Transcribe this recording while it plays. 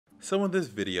So in this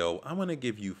video, I'm going to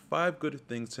give you 5 good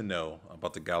things to know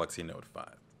about the Galaxy Note 5.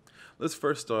 Let's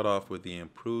first start off with the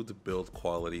improved build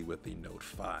quality with the Note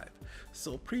 5.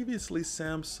 So previously,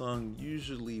 Samsung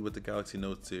usually with the Galaxy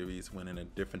Note series went in a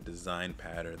different design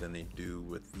pattern than they do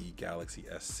with the Galaxy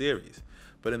S series.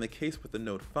 But in the case with the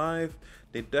Note 5,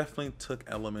 they definitely took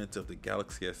elements of the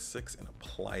Galaxy S6 and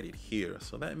applied it here.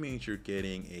 So that means you're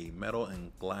getting a metal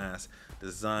and glass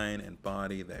design and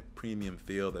body, that premium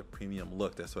feel, that premium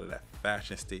look, that sort of that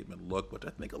fashion statement look, which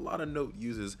I think a lot of Note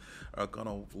users are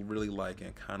gonna really like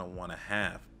and kind of want to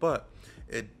have. But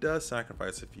it does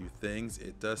sacrifice a few things.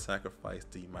 It does sacrifice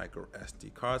the micro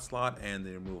SD card slot and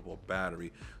the removable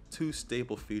battery, 2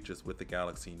 staple features with the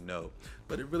Galaxy Note.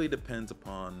 But it really depends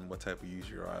upon what type of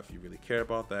user you are, if you really care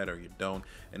about that or you don't.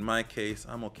 In my case,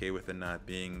 I'm okay with it not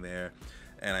being there,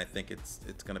 and I think it's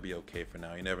gonna be okay for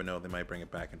now. You never know, they might bring it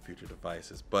back in future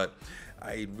devices. But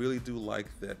I really do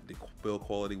like that the build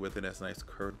quality with it has a nice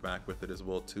curved back with it as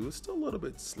well too. It's still a little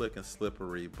bit slick and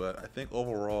slippery, but I think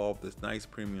overall this nice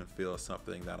premium feel is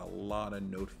something that a lot of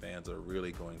Note fans are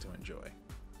really going to enjoy.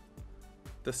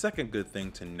 The second good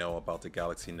thing to know about the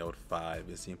Galaxy Note 5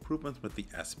 is the improvements with the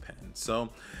S Pen. So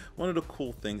one of the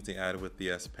cool things they added with the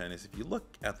S Pen is if you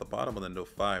look at the bottom of the Note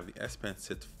 5, the S Pen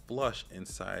sits flush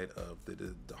inside of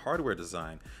the hardware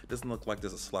design. It doesn't look like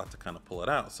there's a slot to kind of pull it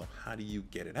out. So how do you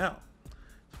get it out?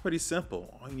 It's pretty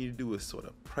simple. All you need to do is sort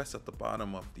of press at the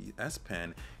bottom of the S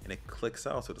Pen and it clicks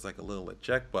out. So it's like a little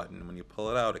eject button. When you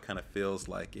pull it out, it kind of feels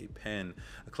like a pen,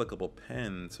 a clickable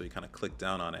pen. So you kind of click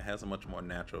down on it. It has a much more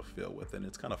natural feel with it. And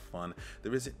it's kind of fun.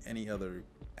 There isn't any other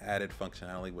added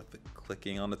functionality with the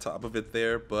clicking on the top of it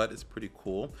there, but it's pretty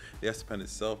cool. The S Pen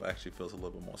itself actually feels a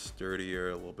little bit more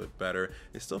sturdier, a little bit better.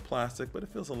 It's still plastic, but it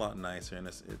feels a lot nicer, and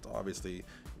it's obviously,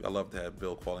 I love to have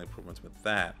build quality improvements with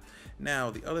that. Now,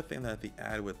 the other thing that they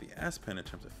added with the S Pen in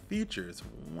terms of features,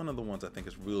 one of the ones I think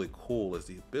is really cool is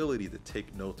the ability to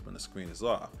take notes when the screen is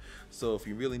off. So if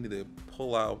you really need to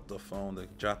pull out the phone to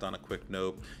jot down a quick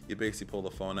note, you basically pull the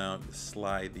phone out,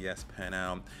 slide the S Pen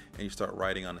out, and you start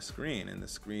writing on the screen, and the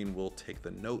screen will take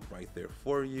the note right there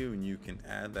for you, and you can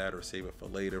add that or save it for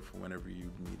later for whenever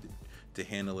you need to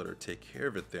handle it or take care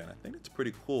of it there. And I think it's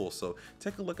pretty cool. So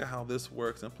take a look at how this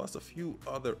works, and plus a few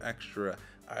other extra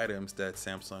items that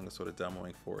Samsung is sort of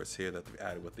demoing for us here that they've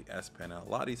added with the S Pen. And a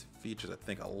lot of these features I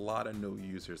think a lot of Note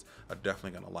users are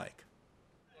definitely going to like.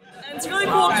 And it's really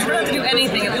cool because you don't have to do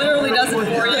anything. It literally does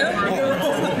it for you.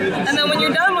 And then when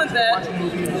you're done with it,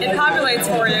 it populates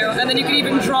for you, and then you can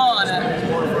even draw on it.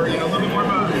 Isn't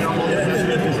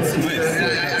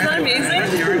that amazing?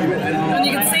 And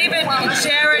you can save it, you can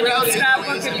share it, you can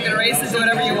scrapbook it, you can erase it, do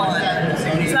whatever you want.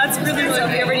 So that's really, really cool.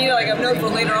 If you ever need like a note for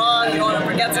later on, you want to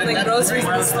forget something, groceries in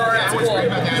the store, it's cool.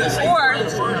 Or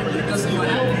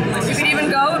you could even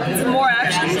go to more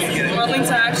actions, or link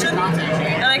to action,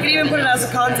 and I could even put it as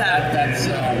a contact.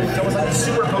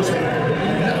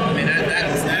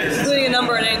 Including a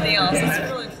number and anything else.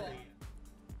 It's really cool.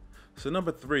 So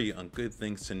number 3 on good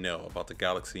things to know about the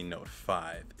Galaxy Note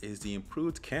 5 is the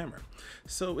improved camera.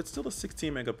 So it's still a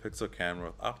 16 megapixel camera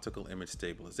with optical image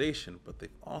stabilization, but they've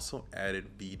also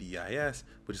added VDIS,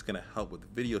 which is going to help with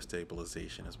video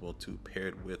stabilization as well too,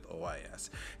 paired with OIS.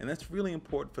 And that's really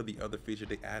important for the other feature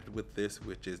they added with this,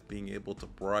 which is being able to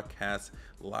broadcast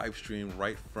live stream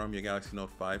right from your Galaxy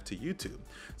Note 5 to YouTube.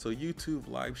 So YouTube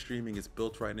live streaming is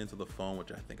built right into the phone,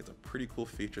 which I think is a pretty cool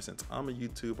feature. Since I'm a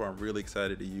YouTuber, I'm really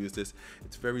excited to use this.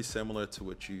 It's very similar to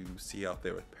what you see out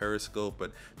there with Periscope,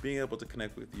 but being able to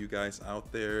connect with you guys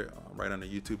out there right on the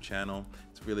YouTube channel,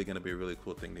 it's really going to be a really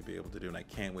cool thing to be able to do, and I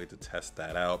can't wait to test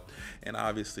that out. And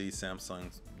obviously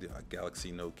Samsung's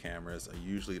Galaxy Note cameras are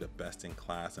usually the best in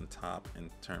class and top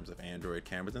in terms of Android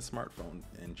cameras and smartphones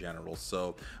in general,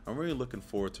 so I'm really looking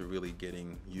forward to really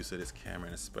getting used to this camera,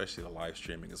 and especially the live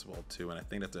streaming as well too. And I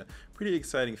think that's a pretty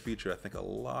exciting feature I think a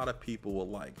lot of people will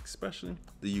like, especially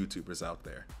the YouTubers out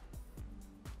there.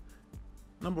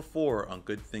 Number 4 on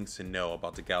good things to know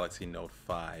about the Galaxy Note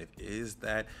 5 is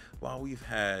that while we've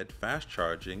had fast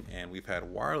charging and we've had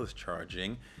wireless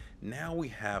charging, now we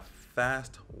have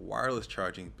fast wireless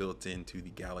charging built into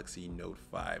the Galaxy Note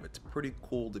 5. It's pretty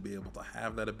cool to be able to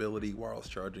have that ability. Wireless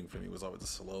charging for me was always a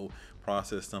slow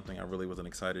process, something I really wasn't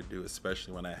excited to do,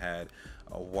 especially when I had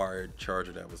a wired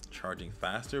charger that was charging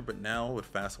faster. But now with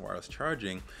fast wireless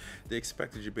charging, they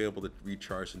expected you to be able to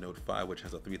recharge the Note 5, which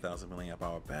has a 3000 milliamp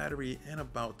hour battery, in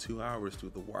about 2 hours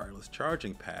through the wireless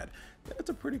charging pad. That's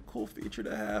a pretty cool feature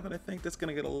to have, and I think that's going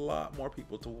to get a lot more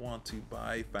people to want to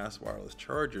buy fast wireless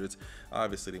chargers.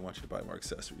 Obviously, they want you to buy more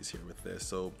accessories here with this,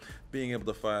 so being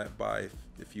able to buy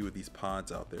a few of these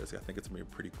pods out there, so I think it's going to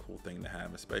be a pretty cool thing to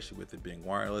have, especially with it being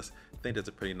wireless. I think that's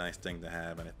a pretty nice thing to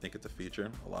have, and I think it's a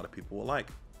feature a lot of people will like.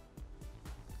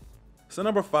 So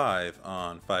number 5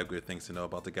 on 5 good things to know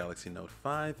about the Galaxy Note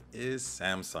 5 is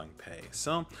Samsung Pay.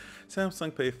 So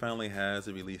Samsung Pay finally has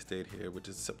a release date here, which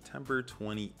is September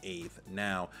 28th.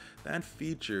 Now, that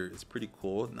feature is pretty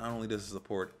cool. Not only does it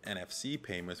support NFC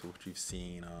payments, which we've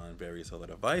seen on various other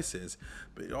devices,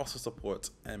 but it also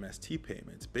supports MST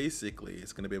payments. Basically,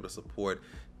 it's going to be able to support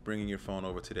bringing your phone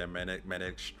over to their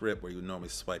magnetic strip where you normally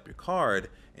swipe your card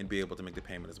and be able to make the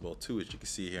payment as well too. As you can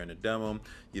see here in the demo,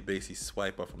 you basically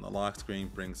swipe up from the lock screen,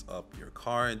 brings up your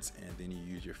cards, and then you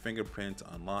use your fingerprint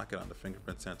to unlock it on the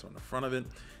fingerprint sensor on the front of it,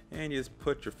 and you just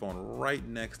put your phone right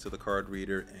next to the card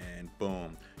reader, and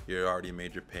boom, you already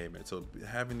made your payment. So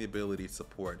having the ability to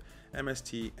support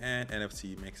MST and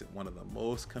NFC makes it one of the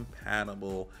most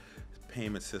compatible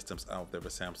payment systems out there for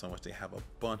Samsung, which they have a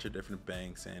bunch of different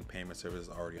banks and payment services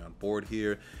already on board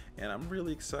here, and I'm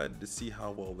really excited to see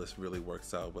how well this really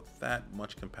works out. With that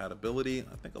much compatibility,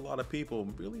 I think a lot of people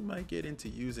really might get into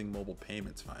using mobile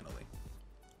payments finally.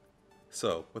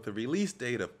 So, with the release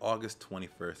date of August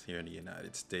 21st here in the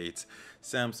United States,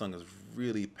 Samsung has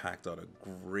really packed out a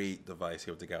great device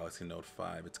here with the Galaxy Note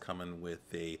 5. It's coming with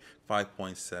a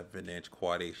 5.7-inch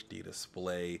Quad HD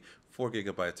display, 4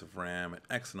 GB of RAM, an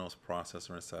Exynos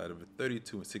processor inside of it,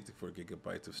 32 and 64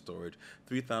 GB of storage,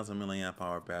 3000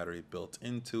 mAh battery built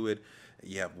into it.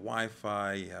 You have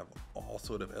Wi-Fi, you have all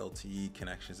sort of LTE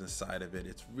connections inside of it.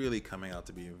 It's really coming out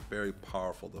to be a very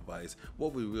powerful device,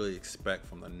 what we really expect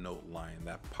from the Note line,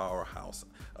 that powerhouse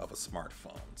of a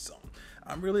smartphone. So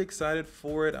I'm really excited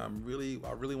for it. I really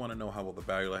want to know how well the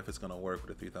battery life is going to work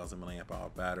with a 3000 mAh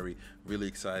battery. Really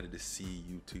excited to see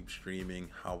YouTube streaming,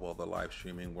 how well the live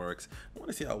streaming works. I want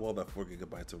to see how well that 4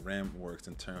 GB of RAM works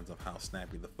in terms of how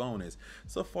snappy the phone is.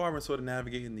 So far, I've been sort of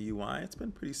navigating the UI. It's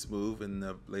been pretty smooth in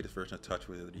the latest version of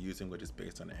TouchWiz that they're using, which is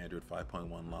based on Android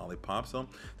 5.1 Lollipop. So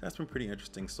that's been pretty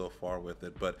interesting so far with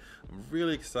it. But I'm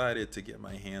really excited to get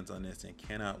my hands on this and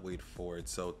cannot wait for it.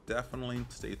 So definitely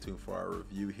stay tuned for our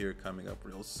review here coming up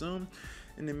real soon.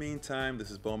 In the meantime, this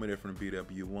is BWOne from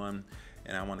BWOne,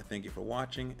 and I want to thank you for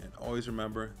watching, and always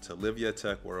remember to live your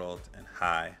tech world in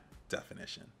high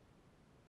definition.